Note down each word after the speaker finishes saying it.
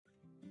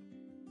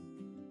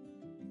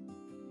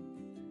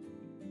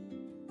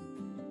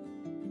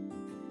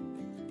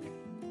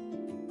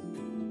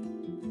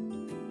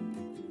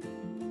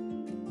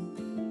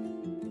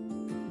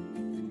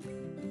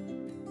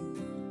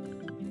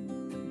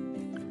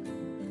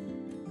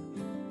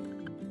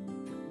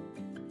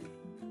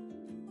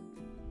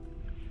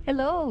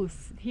Hello,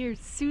 here's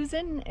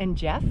Susan and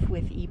Jeff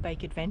with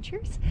E-Bike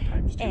Adventures.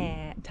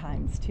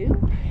 Times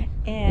two.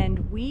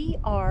 And we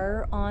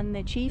are on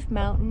the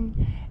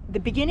the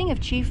beginning of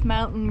Chief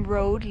Mountain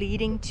Road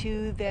leading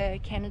to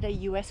the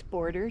Canada-US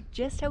border,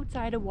 just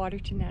outside of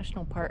Waterton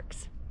National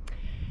Parks.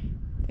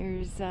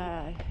 There's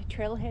a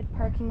trailhead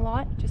parking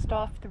lot just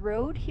off the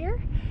road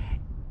here.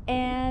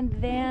 And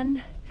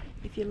then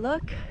if you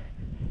look,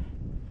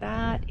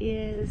 that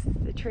is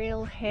the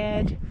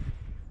trailhead.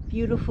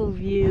 Beautiful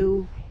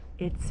view.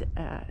 It's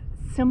a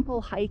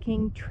simple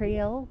hiking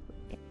trail.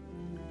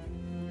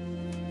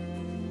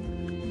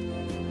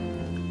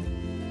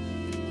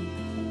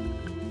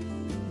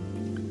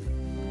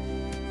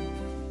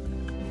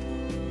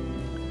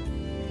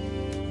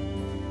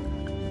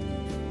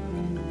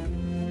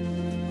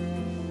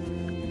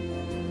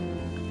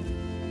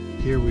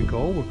 Here we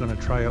go. We're going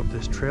to try out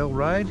this trail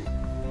ride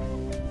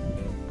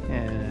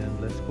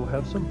and let's go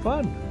have some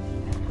fun.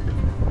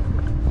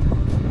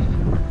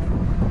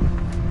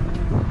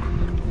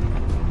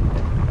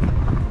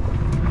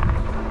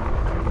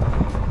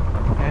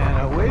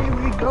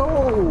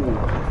 Go!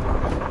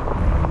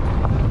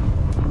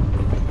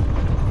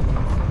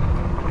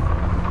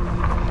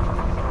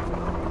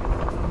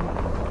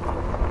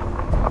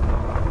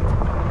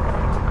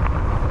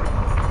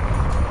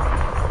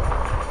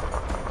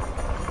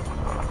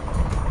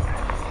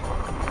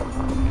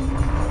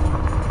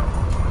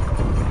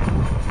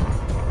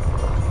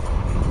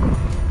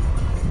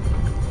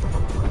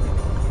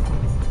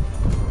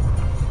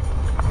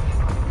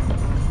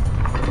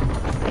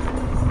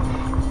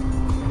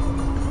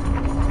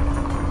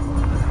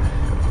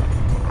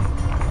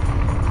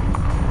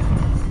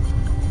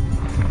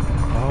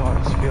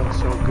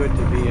 Good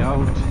to be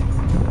out.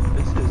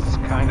 This is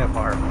kind of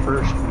our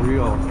first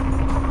real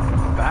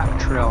back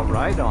trail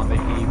ride on the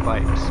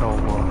e-bike, so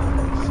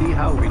we'll see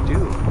how we do.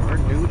 We're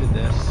new to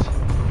this.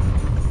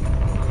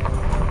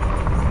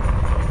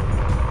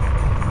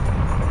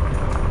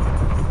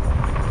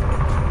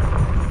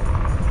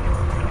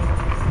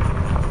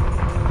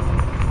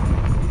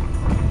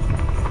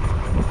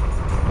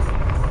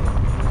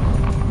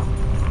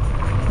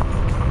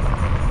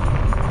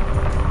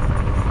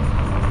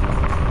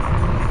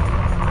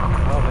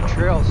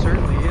 Trail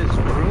certainly is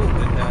groomed.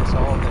 It has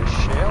all this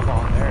shale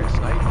on there. It's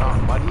nice,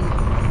 not muddy.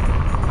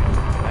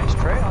 Nice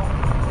trail.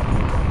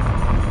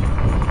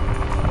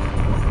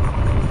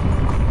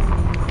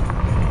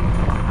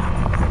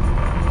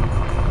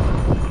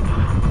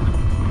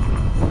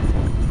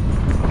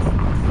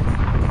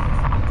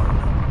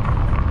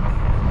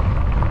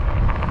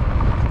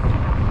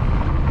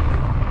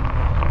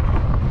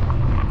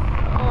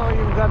 Oh,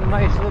 you've got a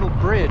nice little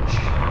bridge.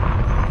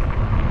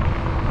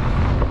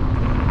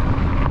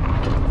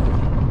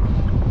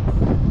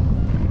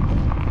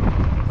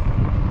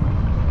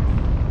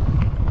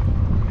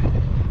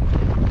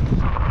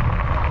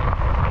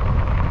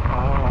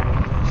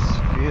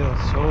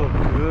 So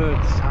good,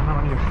 sun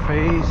on your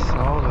face,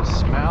 all the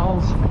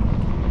smells.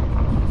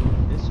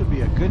 This would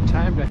be a good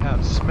time to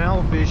have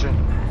smell vision.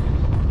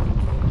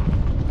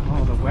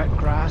 All the wet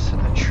grass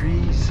and the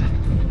trees.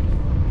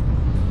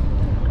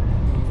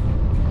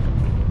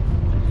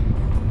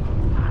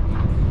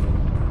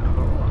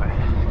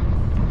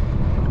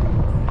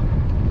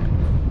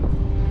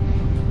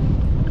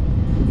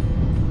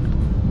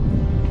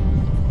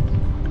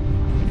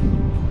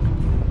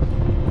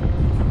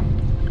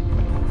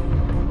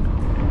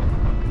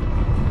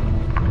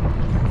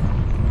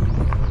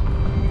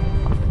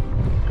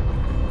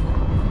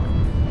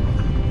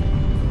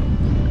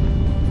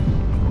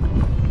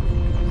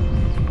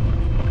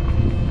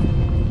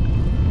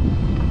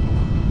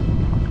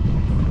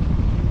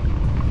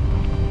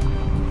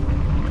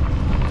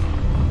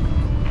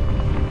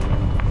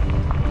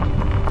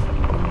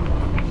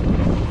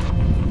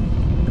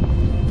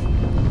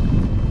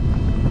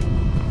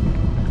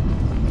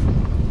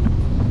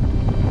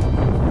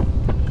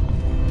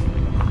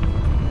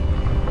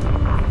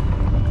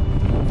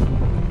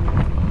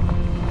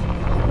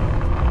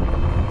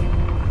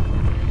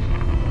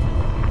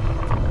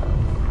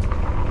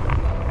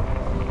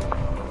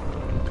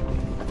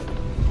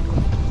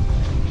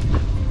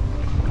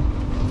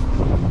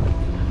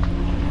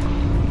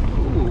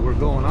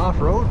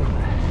 Off-road.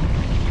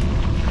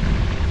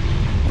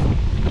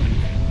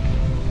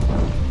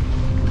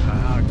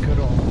 Good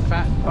old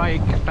fat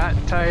bike, fat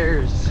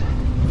tires.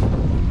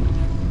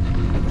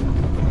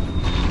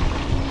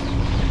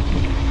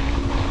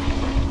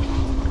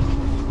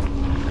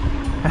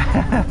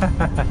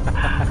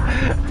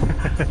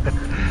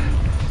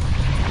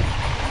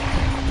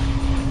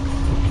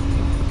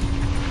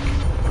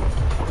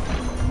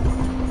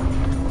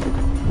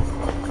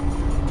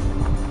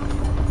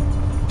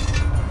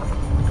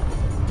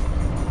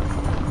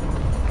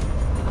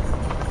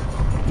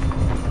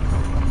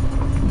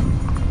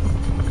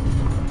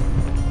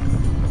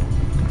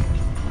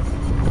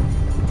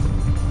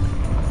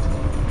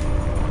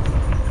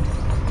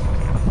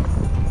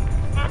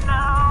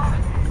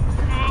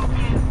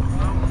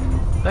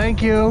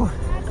 Thank you.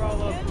 No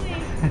problem.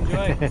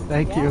 Enjoy.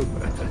 Thank you.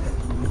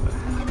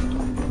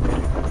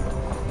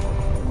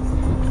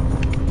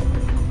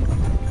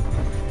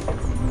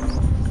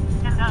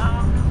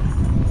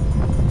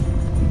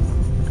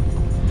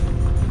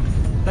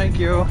 Thank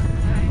you.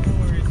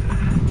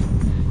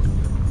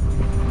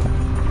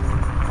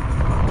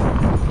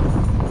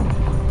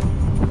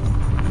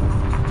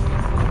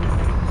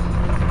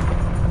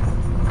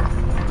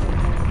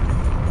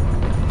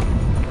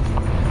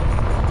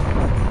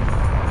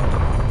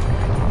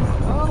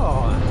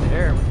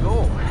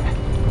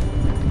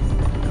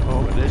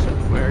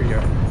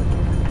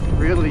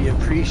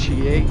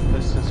 Appreciate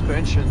the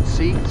suspension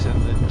seats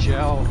and the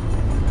gel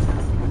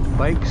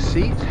bike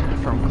seat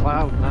from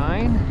Cloud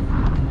 9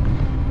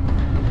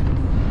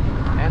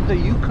 and the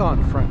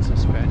Yukon front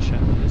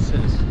suspension. This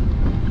is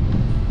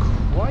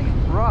quite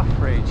rough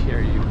right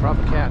here. You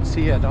probably can't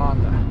see it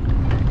on the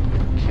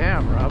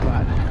camera,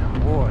 but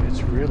boy,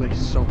 it's really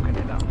soaking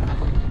it up.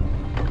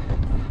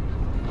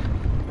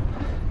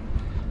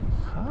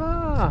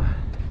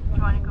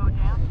 You want to go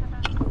down to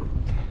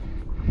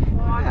the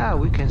water? Yeah,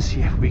 we can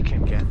see if we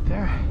can get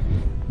there.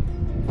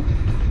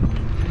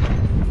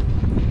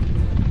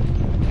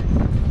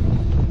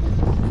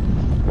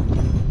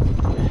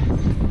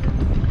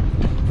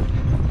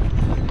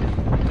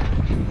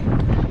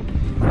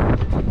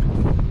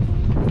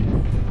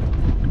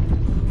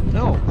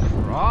 No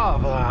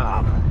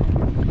problem.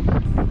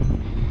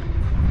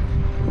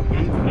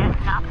 Just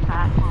getting up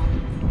that will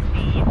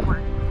see it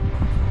work.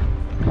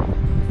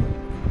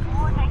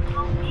 Oh, nice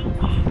little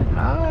beach.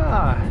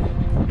 Ah.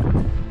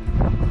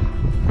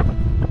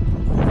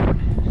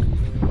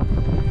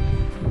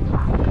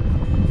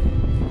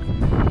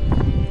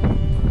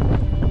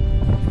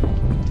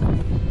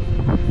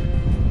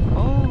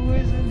 Oh,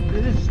 isn't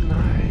this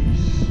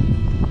nice?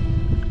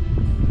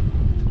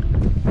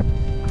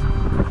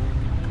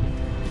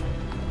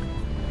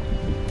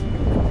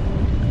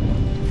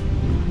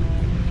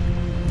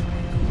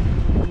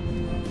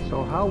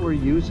 So how we're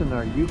using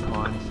our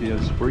Yukons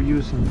is we're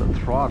using the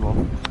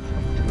throttle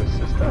to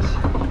assist us,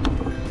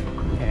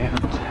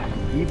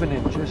 and even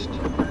in just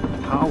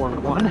power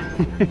 1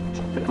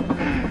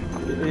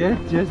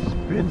 it just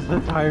spins the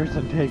tires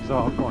and takes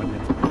off on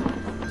you.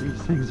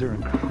 These things are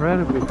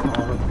incredibly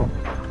powerful.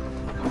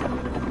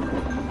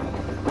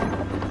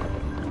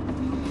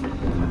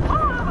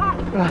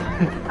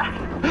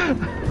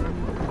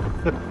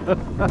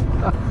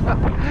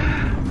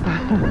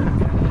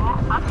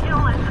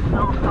 Uphill is a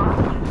little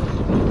soft.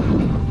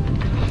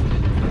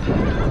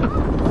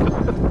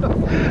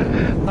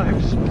 I'm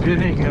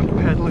spinning and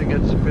pedaling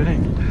and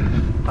spinning.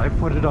 I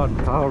put it on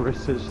power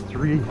assist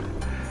 3.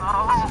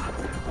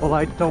 Oh, Well,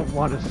 I don't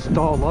want to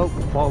stall out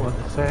and fall in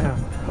the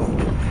sand.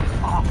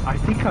 Oh, I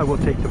think I will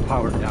take the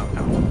power down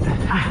now.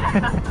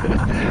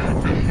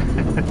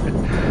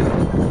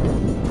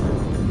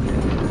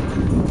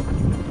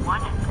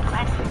 one is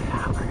plenty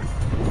power.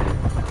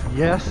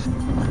 Yes.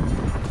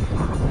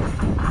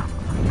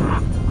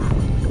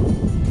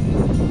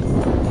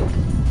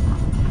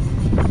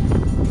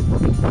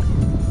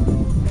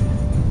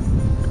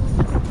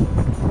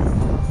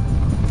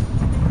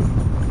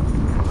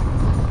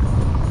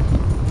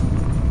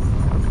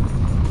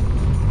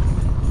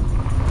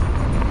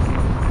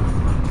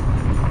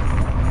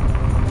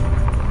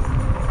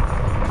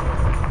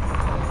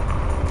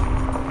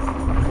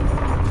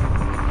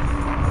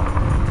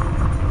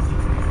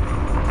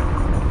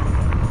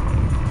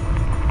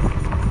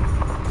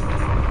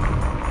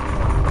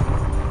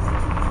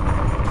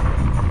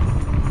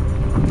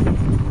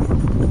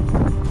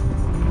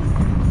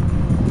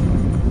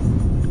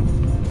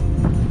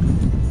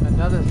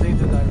 Another thing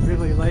that I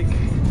really like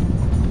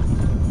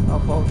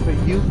about the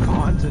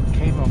Yukons and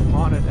came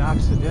upon it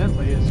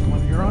accidentally is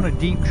when you're on a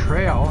deep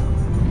trail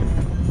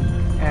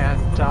and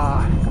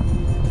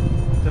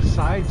the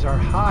sides are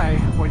high,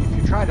 when if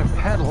you try to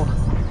pedal,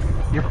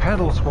 your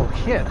pedals will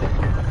hit.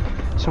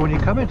 So when you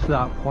come into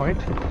that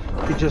point,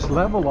 you just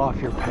level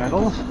off your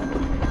pedals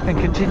and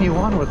continue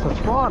on with the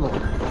throttle.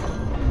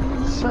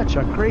 Such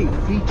a great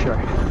feature.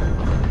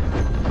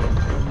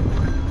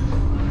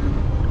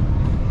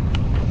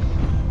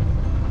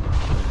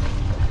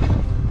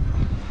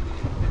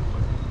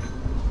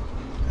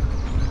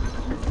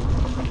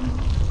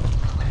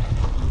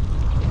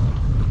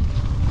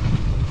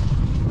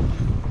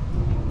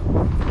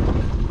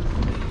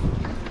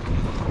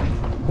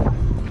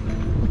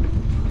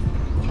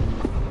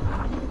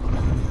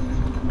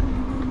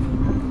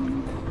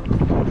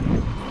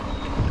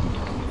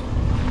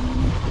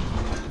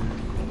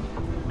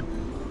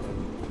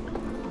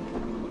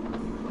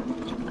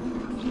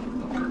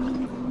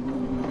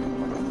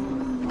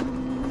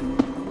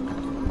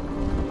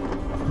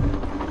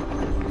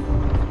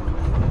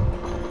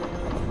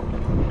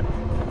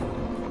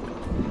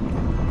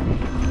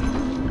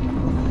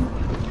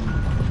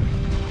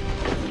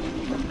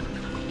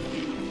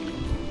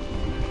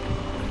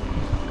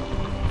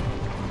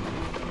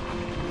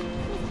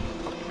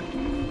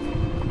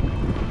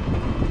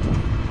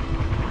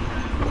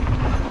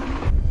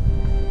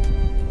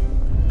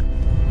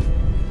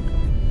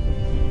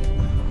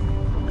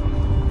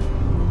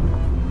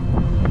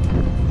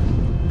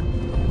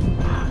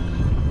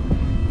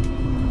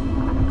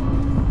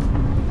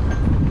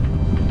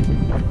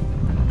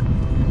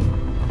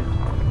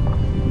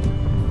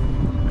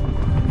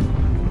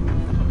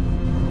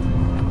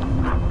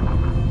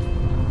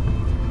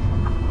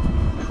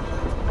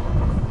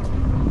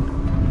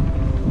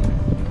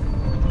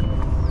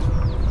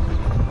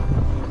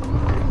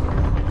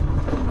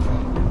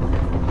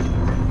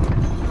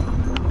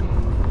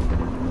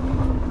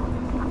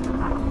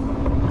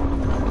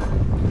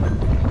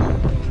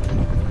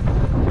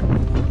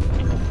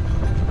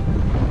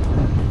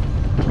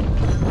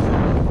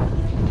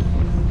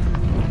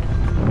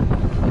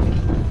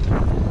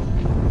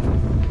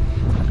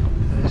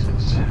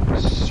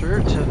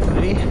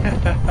 me. A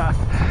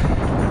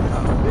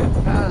bit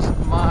past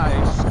my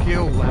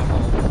skill level.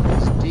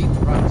 These deep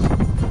ruts,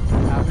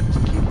 having to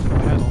keep the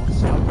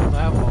pedals up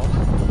level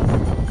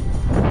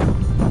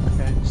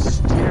and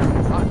steer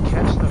and not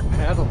catch the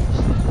pedals.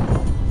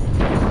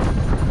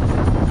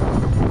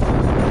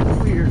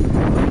 Weird.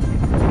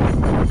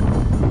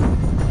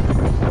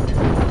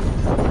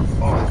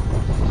 Oh.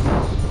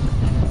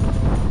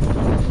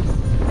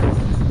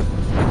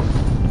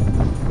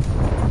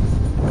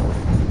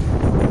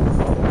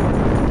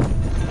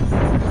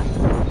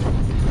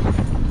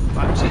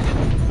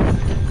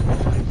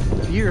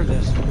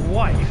 This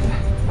wife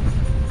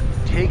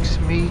takes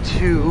me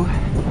to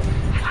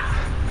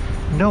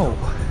no.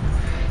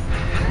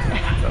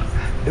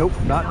 Nope,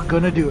 not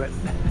gonna do it.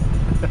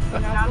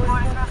 Not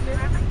going across the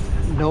river?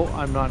 No,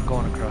 I'm not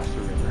going across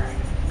the river.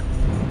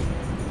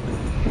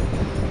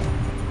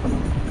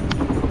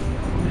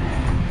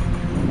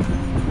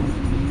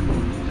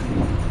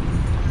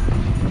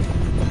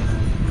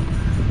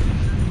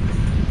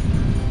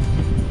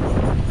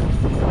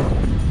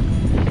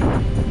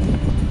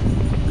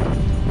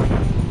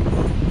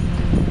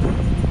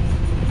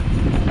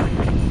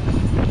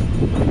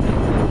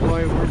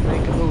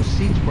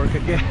 Work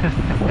again.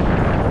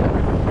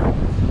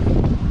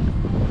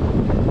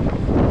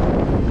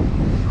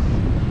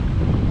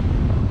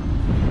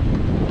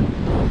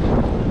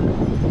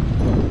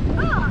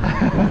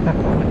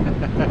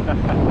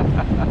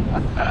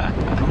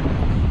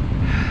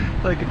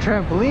 Like a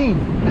trampoline.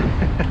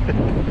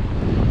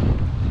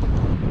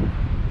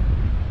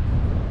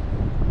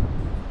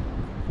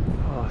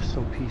 Oh,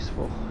 so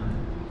peaceful.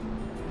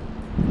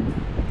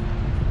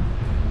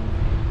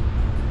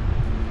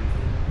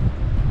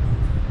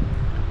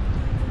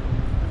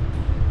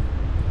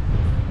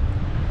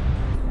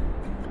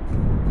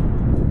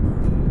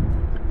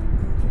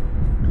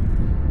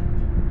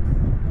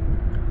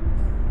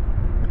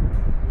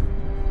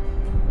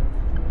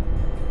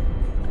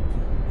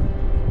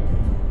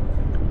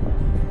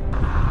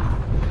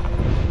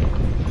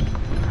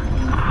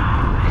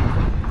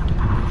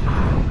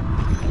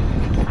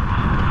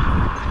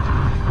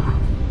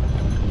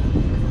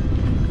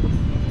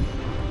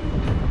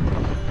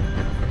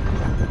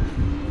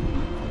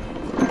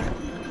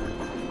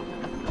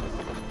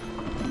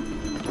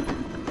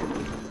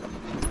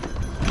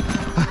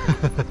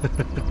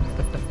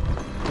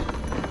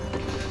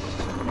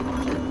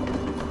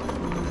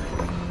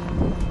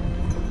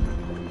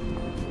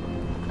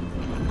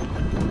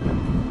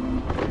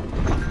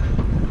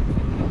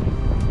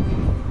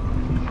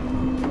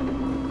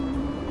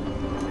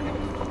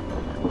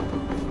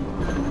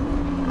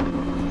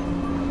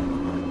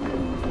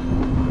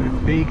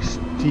 Big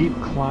steep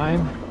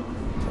climb.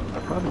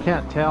 Probably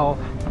can't tell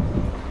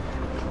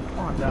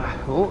on the,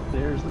 oh,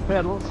 there's the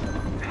pedals.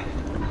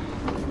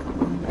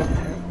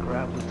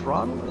 Grab the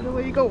throttle and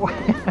away you go.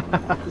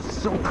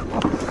 So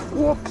cool.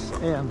 Whoops,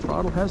 and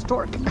throttle has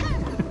torque.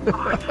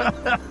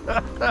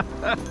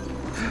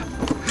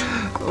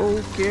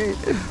 Okay.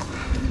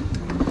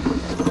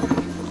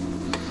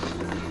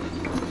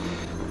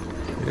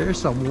 There's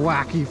some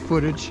wacky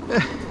footage.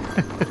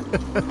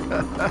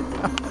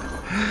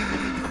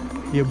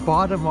 You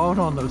bottom out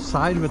on the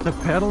side with the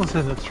pedals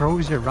and it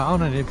throws you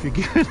around, and if you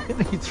give it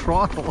any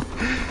throttle,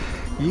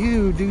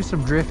 you do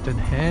some drifting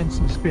and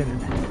some spinning.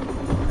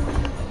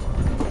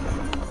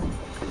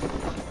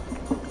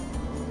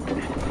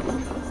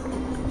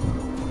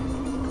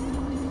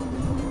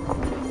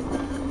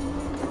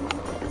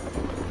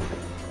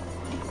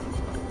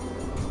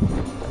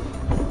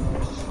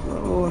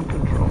 Slow and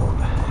controlled.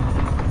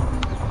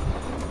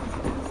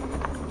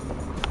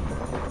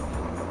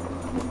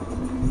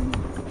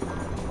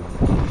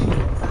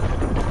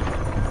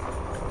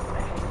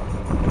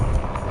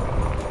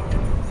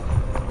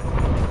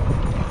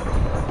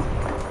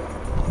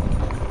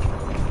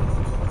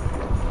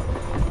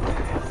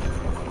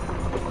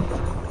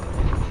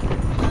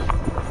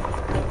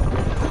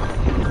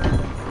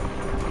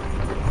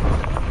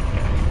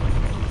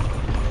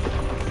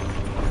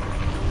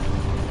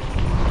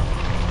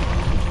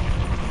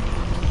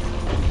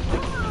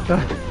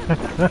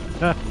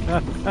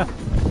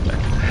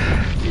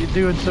 You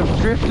doing some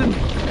drifting?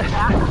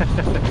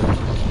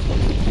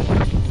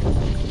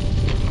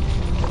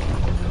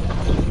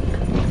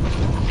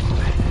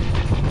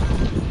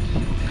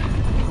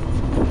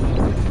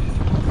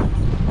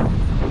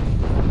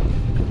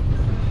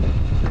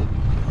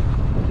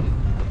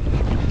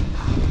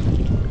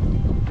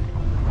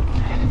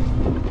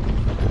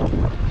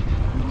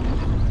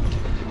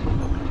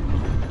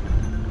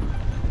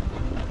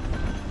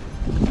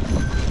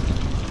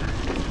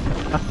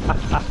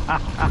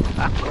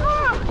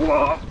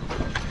 Whoa.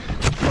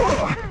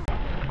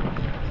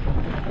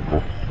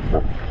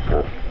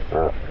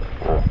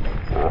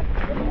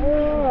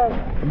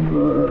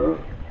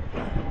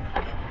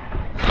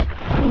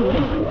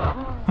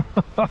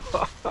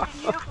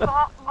 You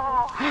thought,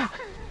 oh,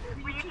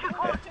 were you too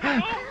close to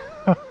me?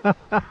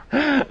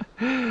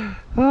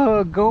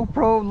 Oh,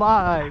 GoPro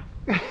live.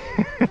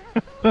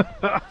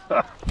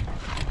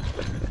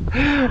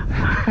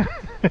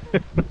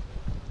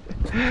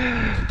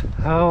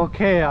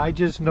 Okay, I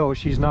just know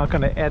she's not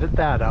going to edit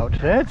that out.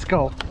 Let's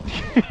go.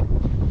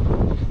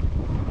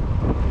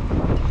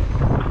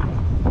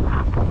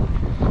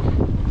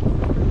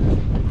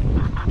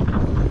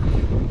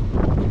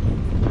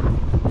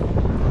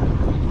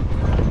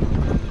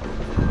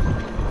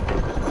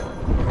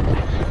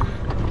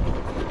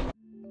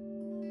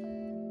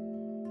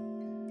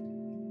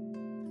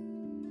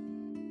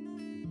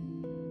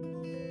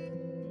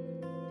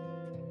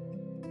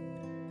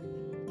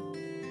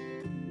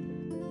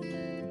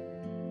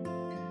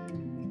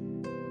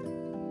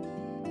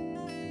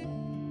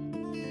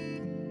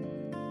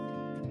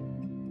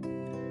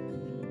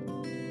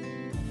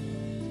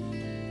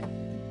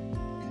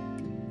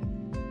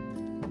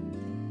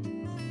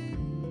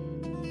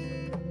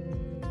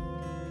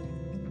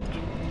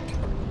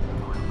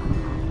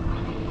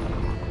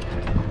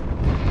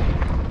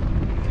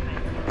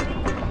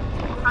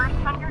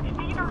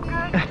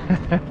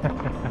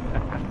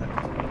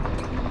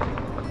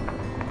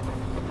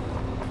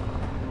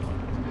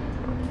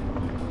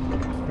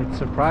 It's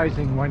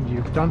surprising when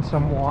you've done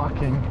some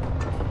walking,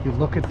 you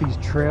look at these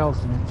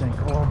trails and you think,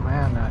 oh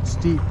man, that's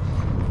steep.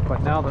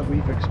 But now that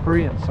we've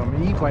experienced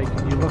some e-bike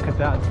and you look at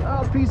that,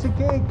 oh, piece of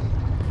cake.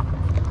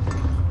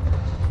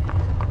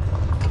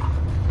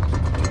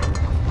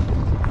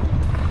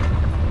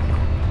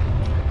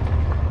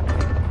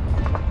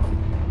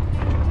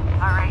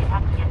 Alright,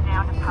 have to get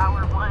down to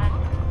power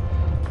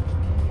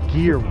 1.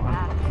 Gear 1.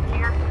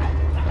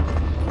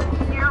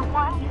 Gear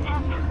 1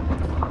 and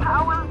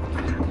power.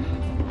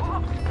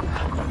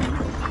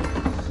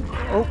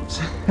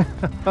 Oops.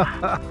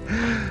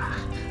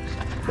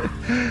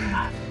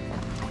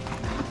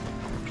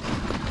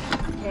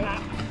 Okay.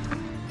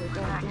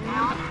 Back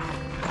down.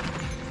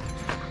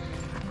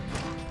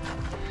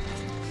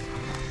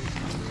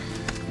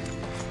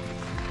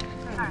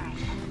 Alright.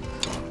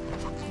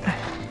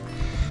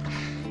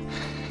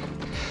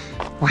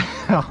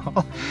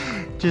 Well,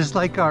 just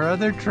like our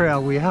other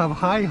trail, we have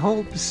high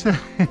hopes.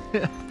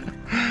 But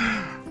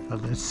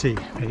let's see,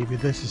 maybe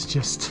this is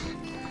just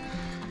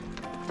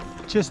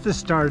the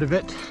start of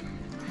it,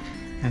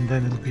 and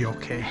then it'll be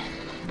okay.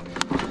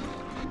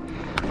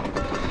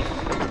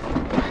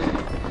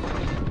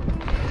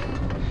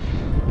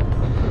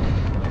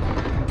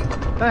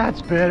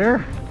 That's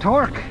better.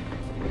 Torque.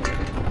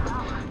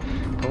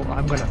 Oh,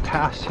 I'm gonna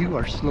pass you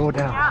or slow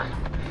down. Yeah.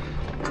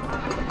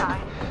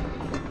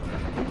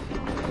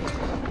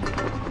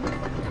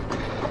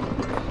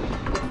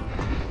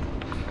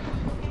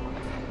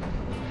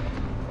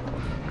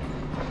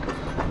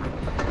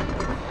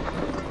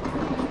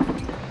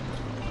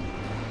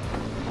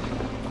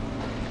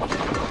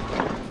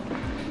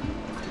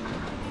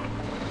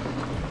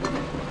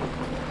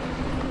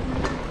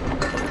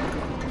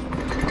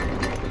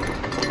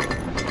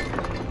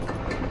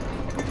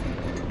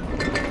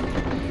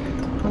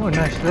 Oh, a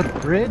nice little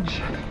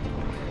bridge.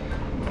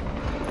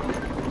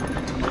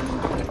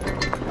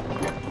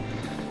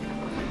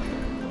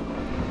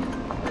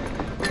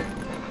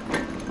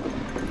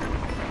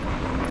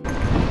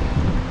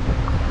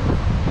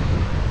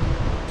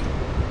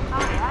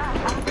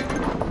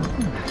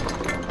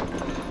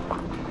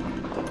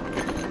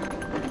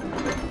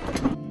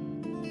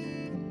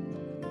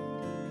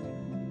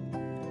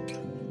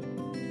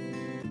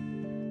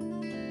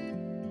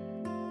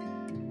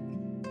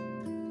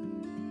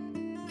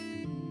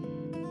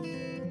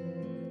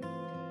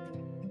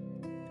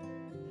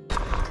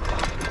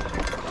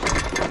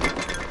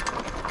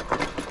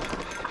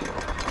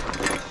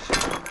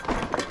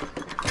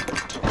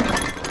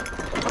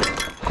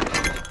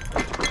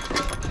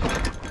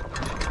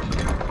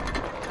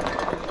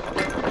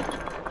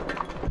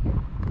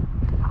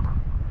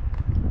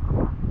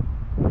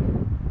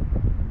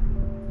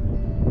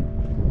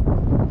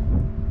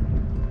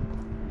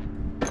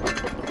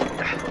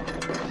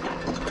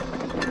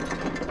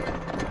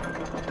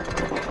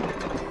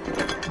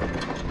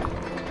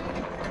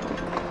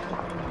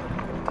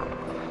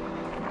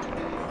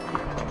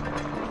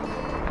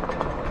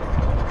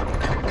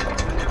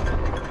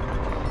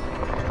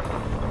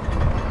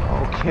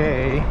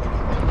 Okay.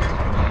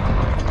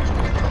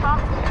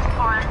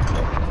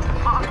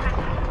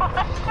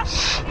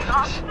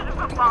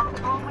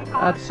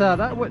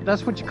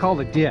 That's what you call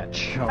a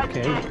ditch.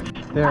 Okay.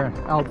 There,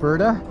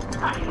 Alberta.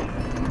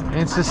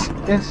 In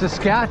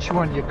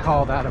Saskatchewan, you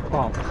call that a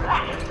bump.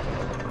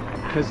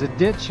 Because a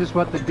ditch is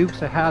what the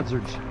Dukes of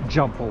Hazzard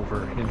jump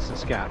over in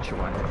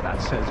Saskatchewan. If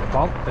that says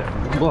bump,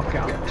 then look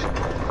out.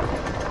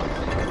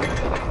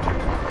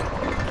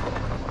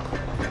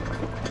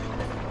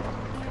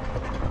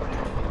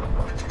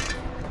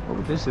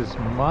 This is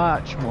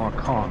much more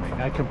calming.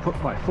 I can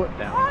put my foot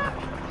down.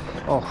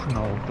 Oh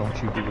no, don't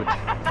you do it.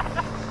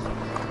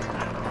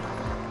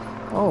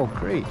 Oh,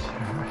 great.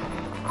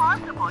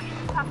 Possible, you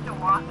just have to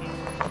walk it.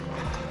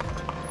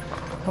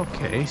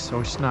 Okay,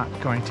 so it's not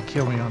going to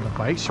kill me on the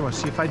bike, so let's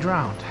see if I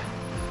drowned.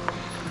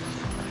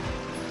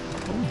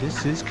 Oh,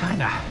 this is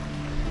kind of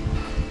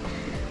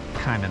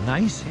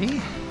nice, eh?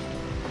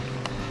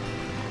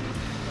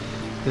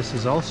 This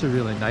is also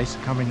really nice,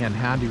 coming in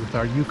handy with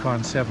our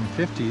Yukon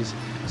 750s.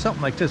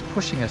 Something like this,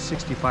 pushing a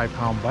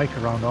 65-pound bike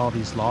around all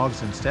these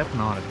logs and stepping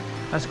on it,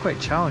 that's quite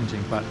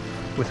challenging, but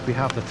we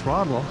have the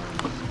throttle,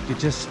 you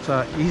just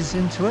ease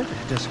into it,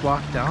 just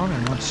walk down,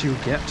 and once you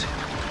get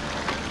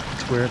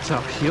to where it's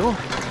uphill,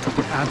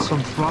 you add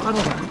some throttle,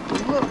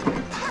 and look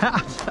at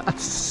that,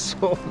 that's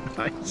so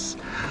nice.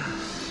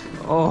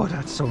 Oh,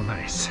 that's so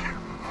nice.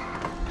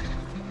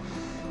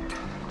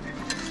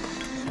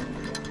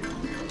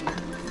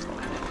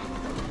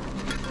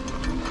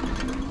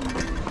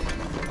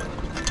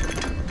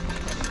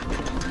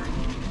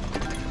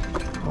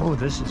 Oh,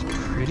 this is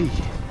pretty.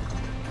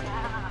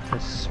 The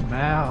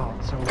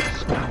smells, oh, the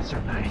smells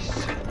are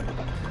nice.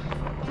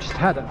 Just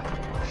had a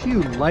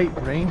few light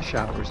rain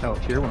showers out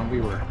here when we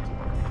were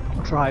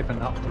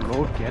driving up the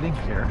road getting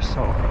here,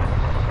 so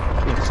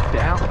it's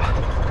damp,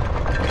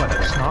 but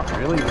it's not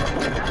really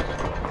wet.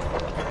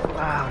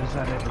 Wow, does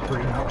that ever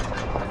bring out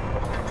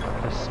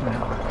the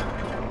smell?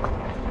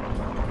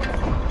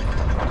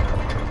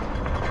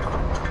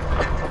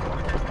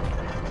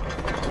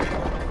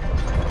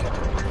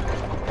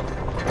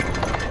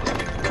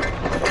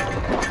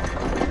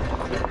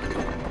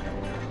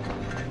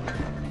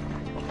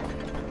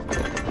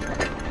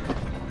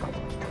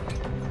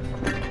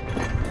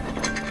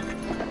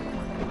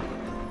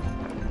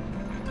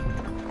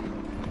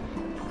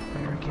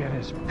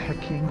 Is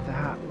picking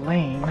that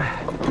lane.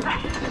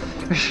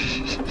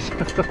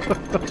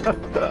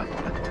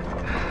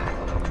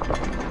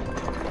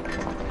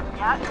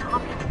 Yeah, you're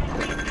looking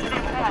 50 feet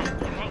ahead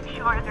to make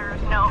sure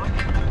there's no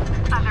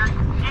other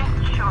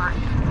ditch or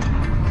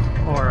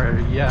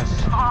Or, yes,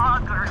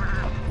 log or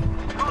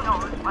who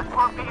knows what,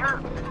 or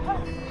bear.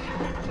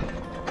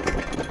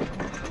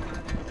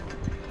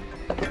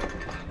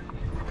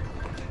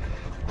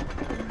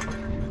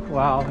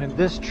 well, in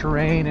this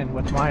terrain and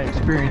with my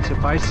experience,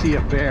 if I see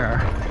a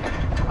bear,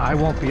 I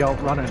won't be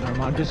out running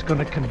him. I'm just going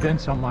to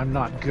convince him I'm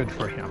not good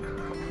for him.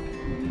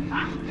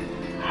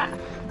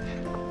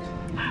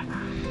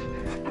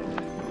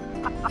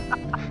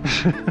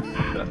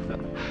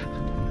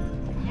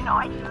 You know,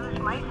 I use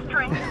my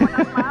strength when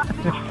I'm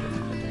laughing.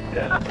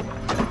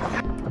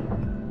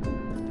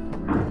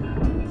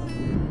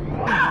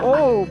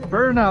 Oh,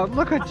 burnout,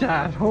 look at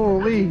that.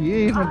 Holy, you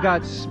even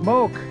got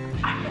smoke.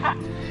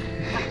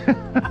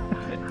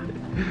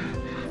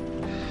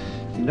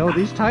 You know,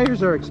 these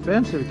tires are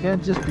expensive. You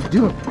can't just be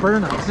doing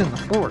burnouts in the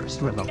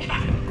forest with them.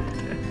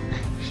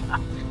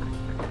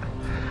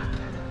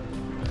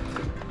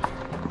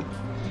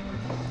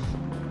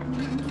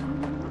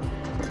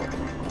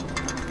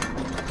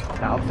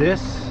 Now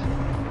this,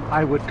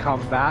 I would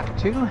come back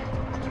to.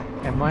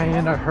 Am I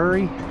in a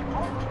hurry?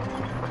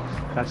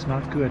 That's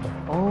not good.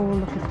 Oh,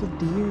 look at the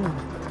deer.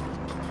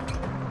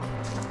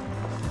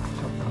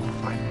 Don't know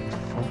if I'm in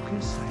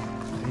focus. I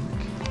think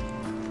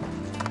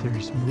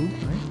there's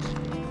movement.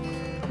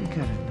 We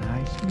got a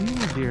nice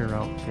mule deer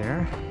out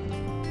there.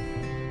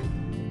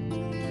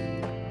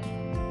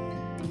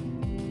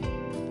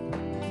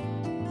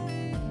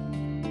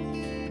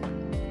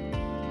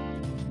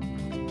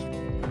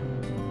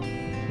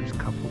 There's a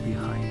couple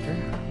behind her.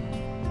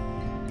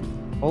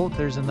 Oh,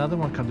 there's another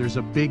one come. There's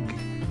a big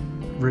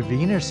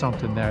ravine or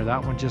something there.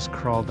 That one just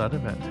crawled out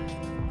of it.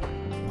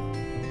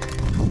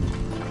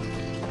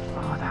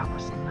 Oh, that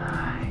was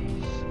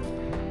nice.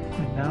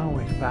 And now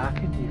we're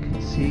back and you can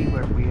see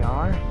where we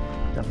are.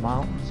 The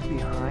mountains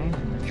behind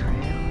and the trail.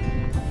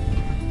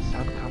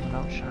 Sun coming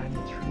out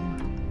shining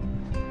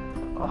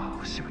through.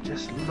 Oh, so we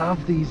just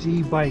love these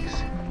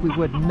e-bikes. We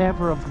would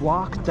never have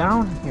walked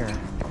down here.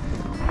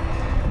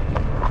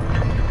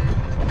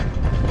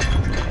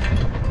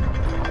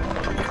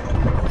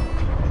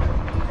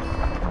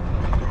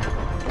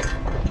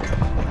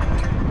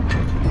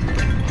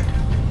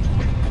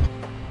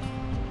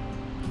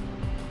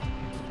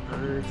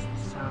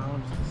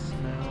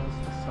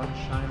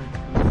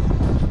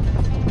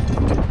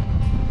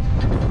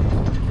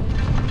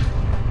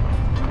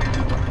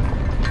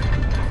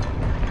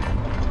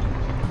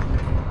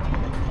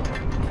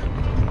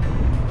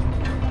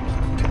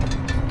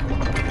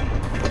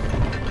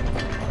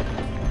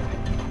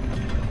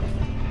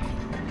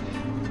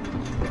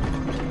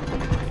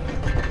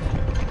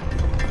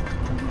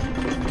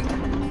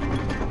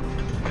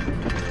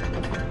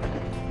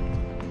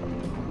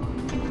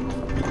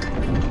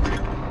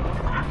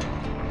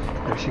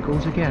 She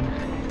goes again.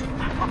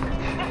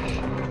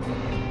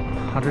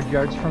 100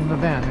 yards from the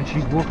van and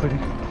she's whooping.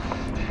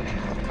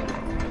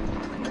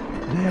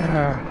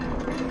 There.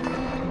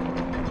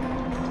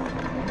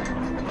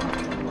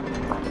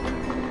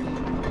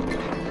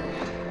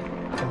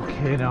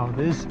 Okay, now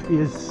this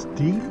is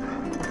steep.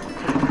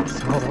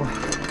 So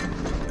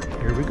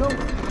here we go.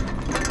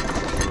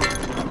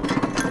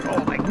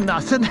 Oh, like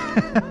nothing.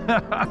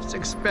 I was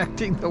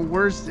expecting the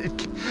worst.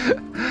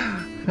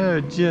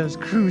 It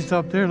just cruised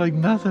up there like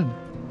nothing.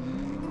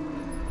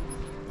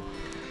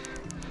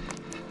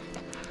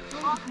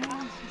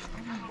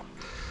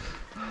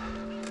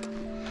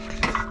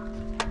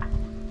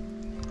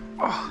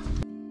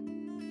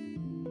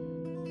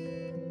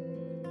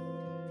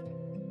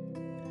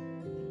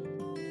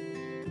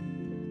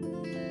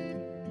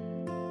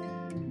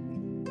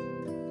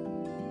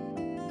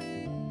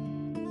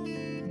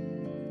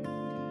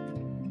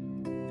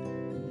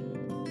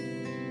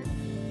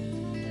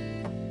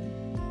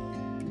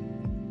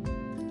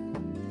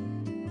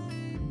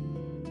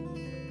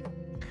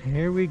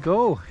 Here we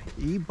go,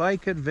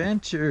 e-bike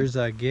adventures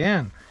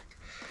again.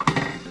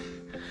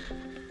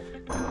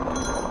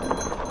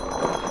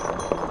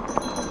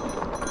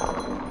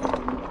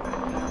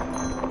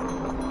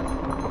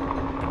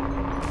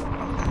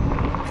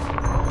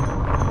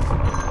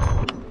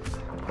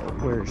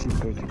 Where is she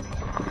taking me?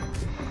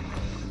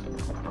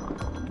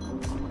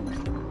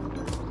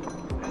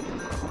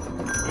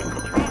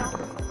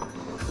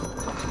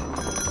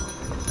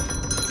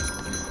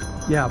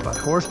 Yeah, but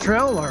horse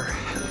trail or?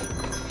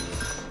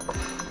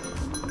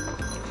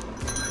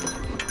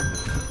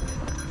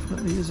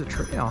 Definitely is a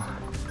trail.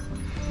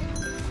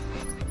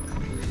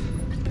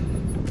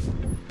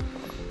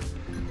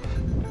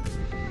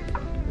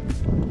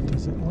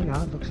 Does it? Oh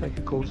yeah, it looks like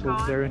it goes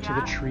over there into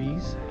the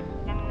trees.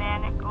 And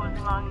then it goes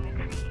along the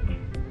creek.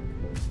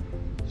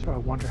 So I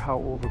wonder how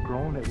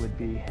overgrown it would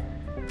be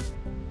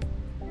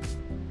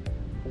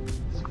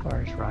as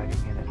far as riding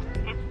in it.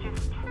 It's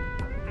just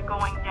the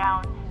going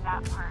down to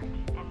that part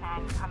and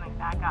then coming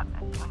back up.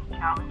 That's the only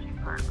challenging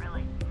part,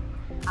 really.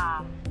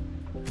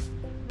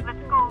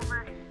 Let's go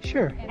over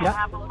Sure, and yeah.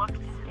 have a look to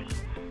see.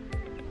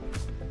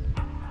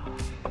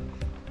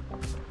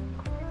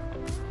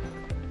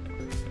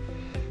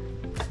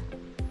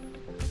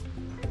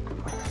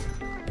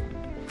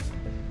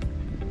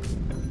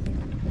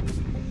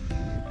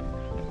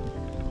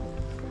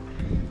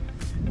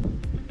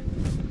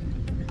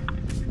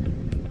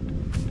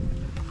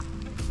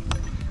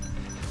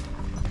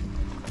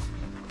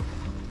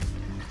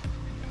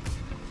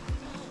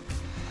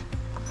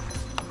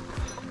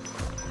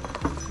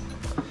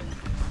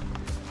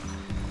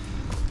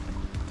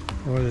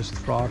 Boy, this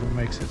throttle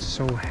makes it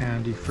so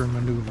handy for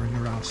maneuvering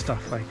around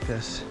stuff like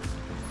this.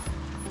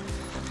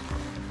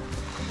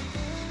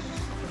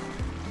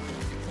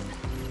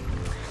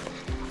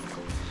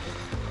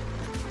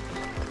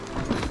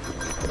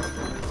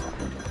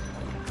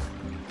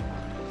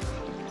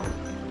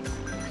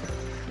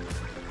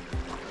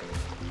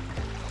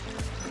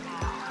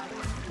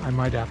 I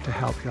might have to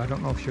help you. I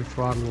don't know if your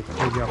throttle will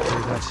pull you up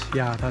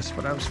there. That's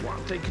what I was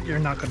thinking. You're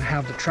not going to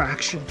have the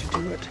traction to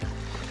do it.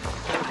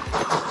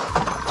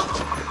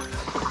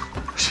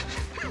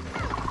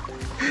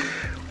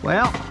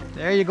 Well,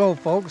 there you go,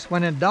 folks.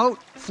 When in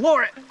doubt,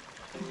 floor it.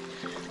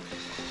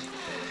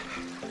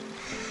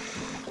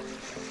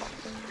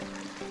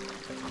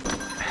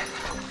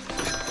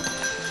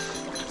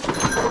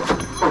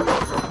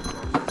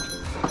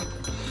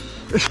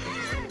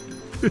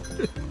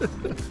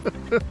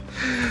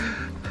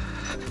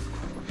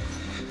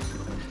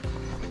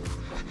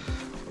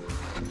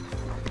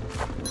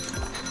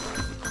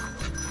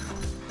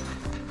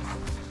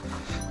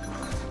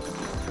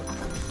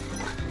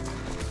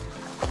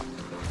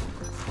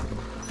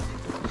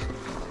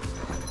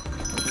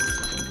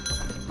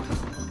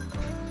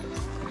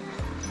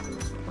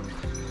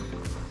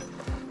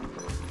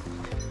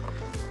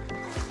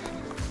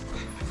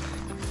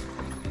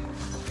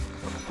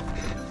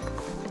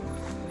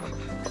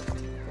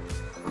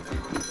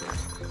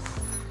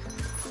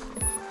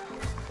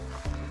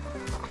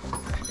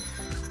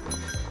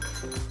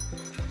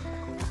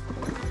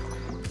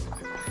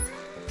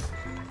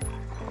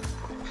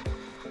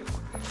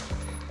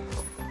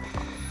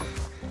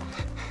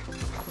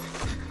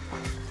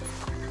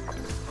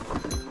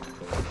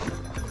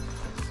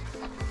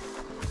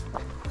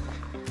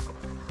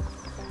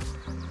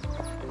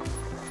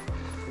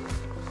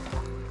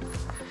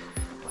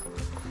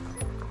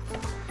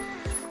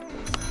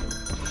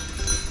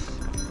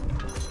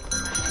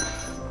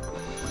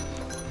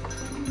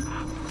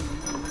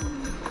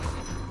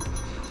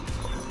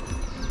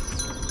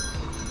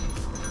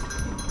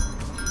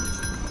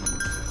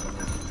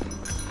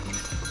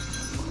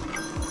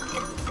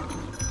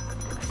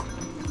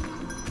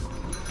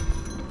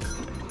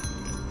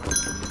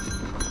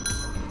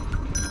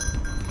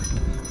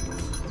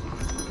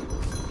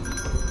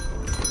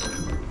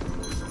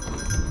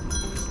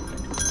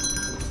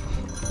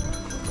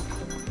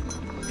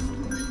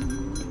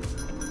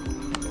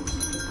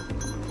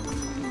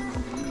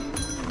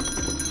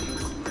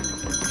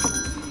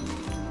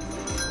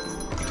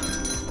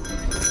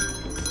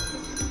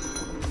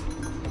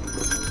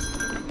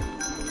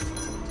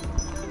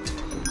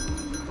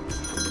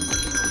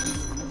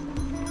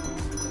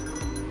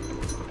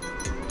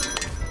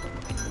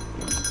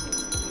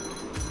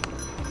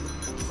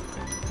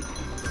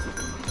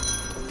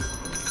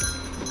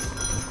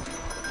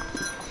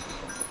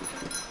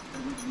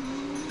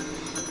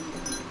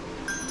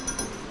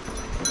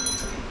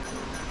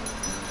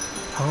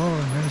 Oh,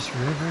 nice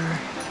river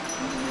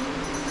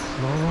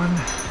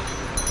flowing.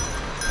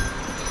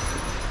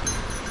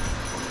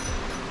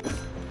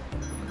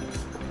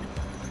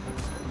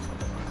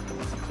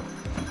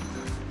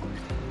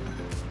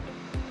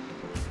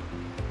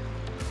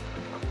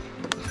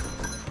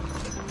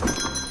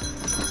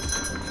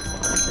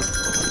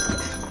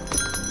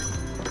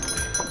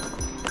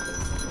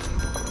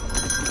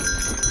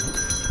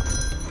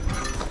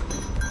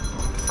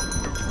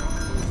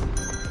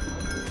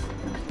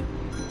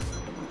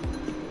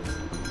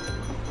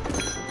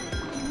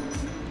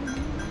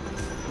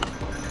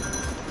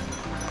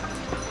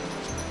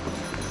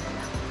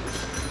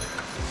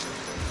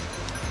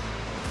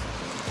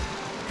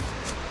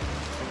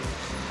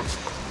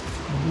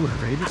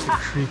 right? It's a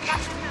creek. This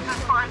is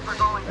as far as we're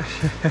going.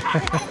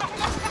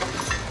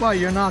 Well,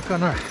 you're not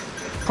gonna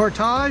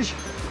portage?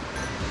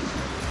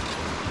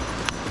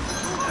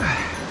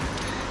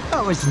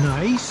 That was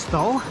nice,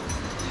 though.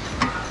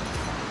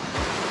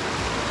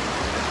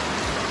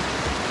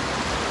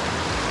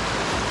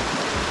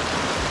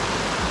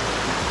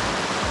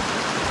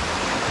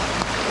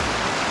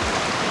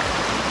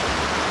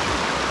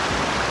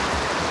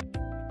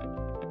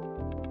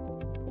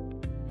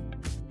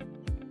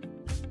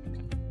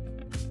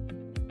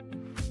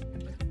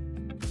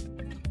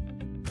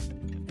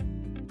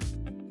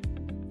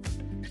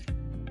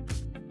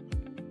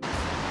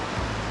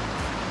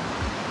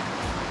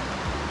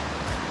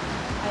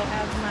 I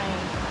have my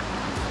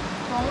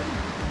phone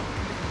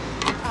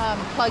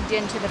plugged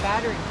into the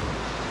battery.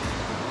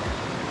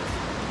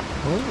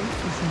 Oh,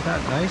 isn't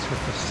that nice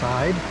with the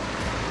side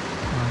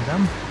on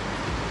them?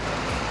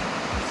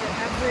 Does it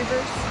have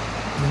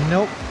reverse?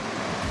 Nope.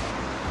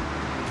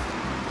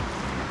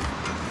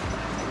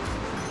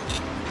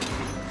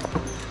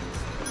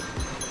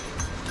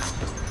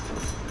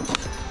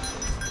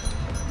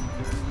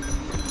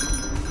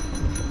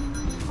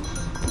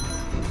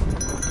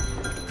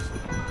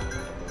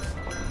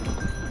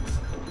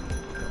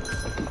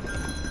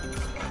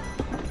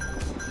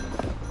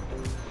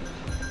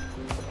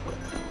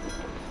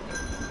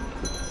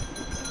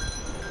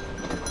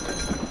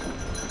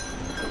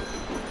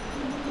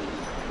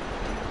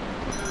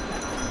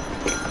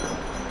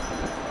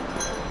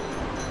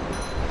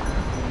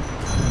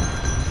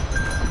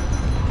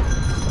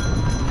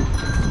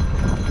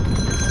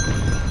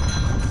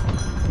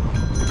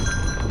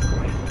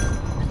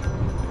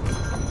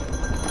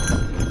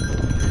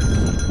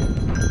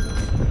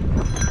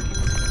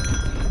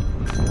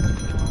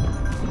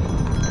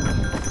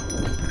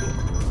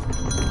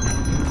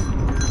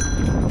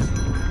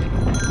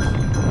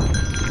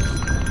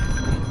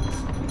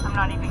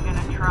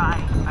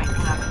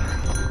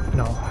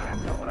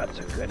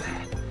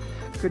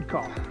 Good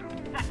call.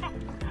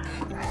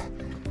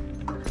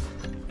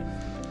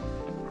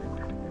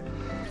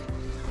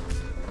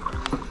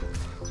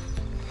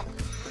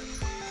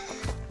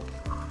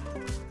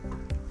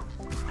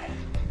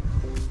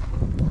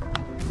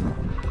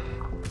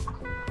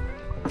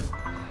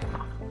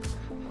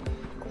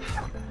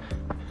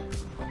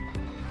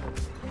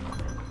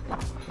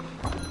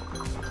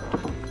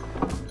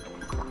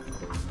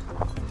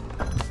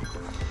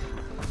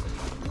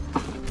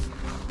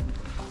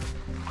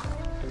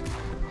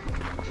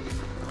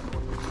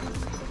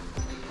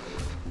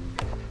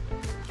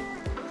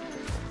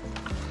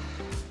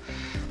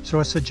 So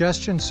a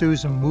suggestion,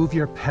 Susan, move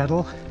your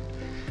pedal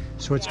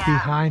so it's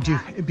behind you.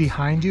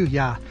 Behind you,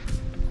 yeah.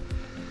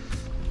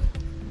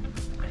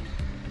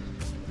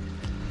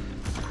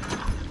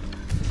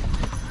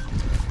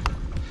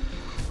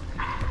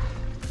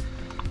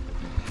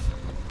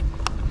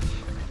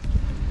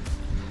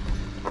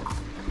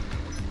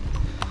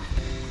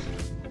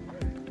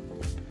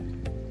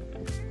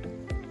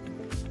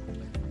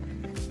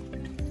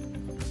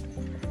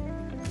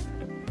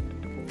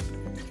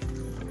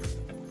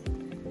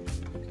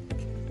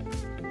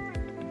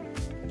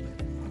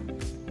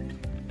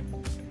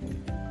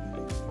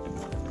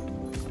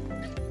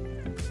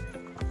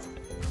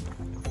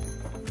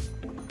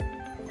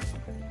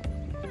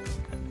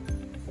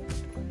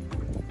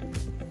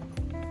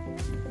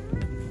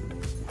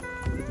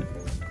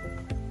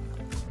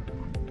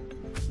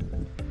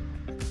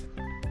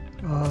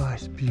 Oh,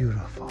 it's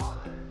beautiful.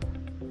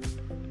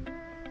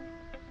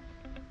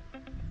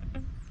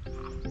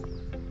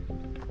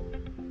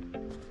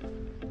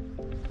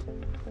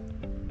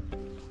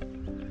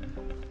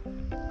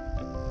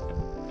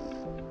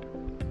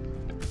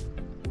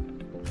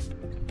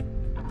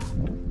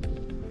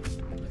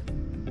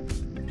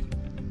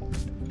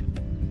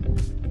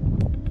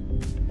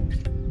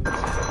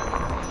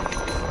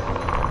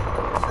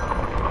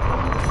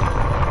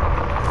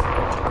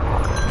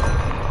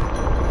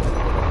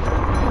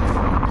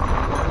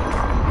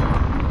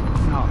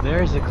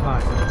 There's the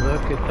climb.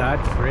 Look at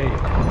that grade.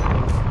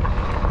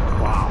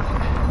 Wow.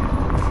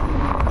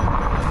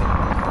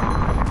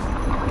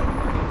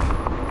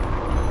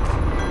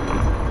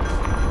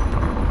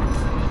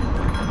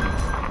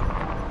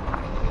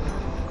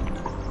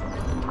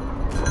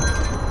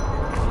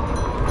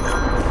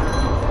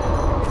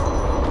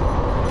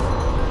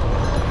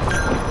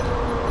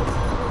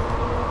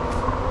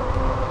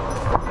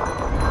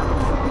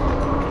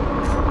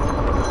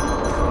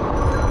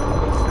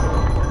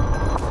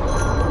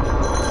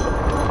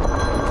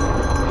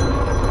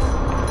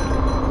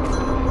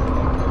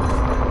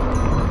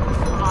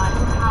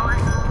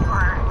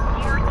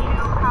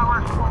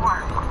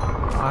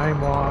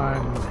 I'm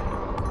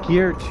on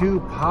Gear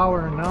 2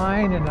 Power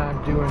 9 and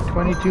I'm doing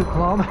 22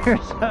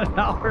 kilometers an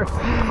hour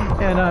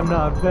and I'm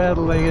not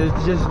pedaling,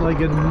 it's just like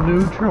a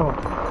neutral.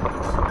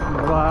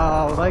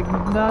 Wow, like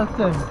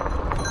nothing.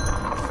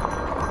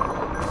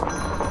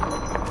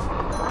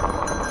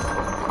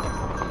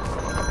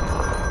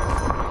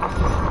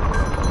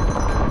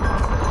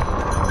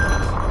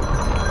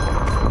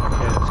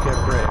 Okay, let's get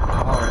brave.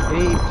 Power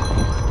 8,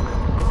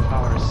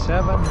 Power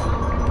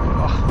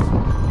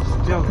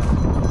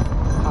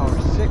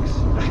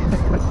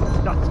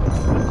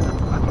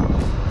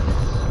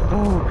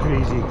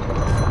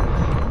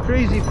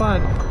crazy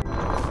fun.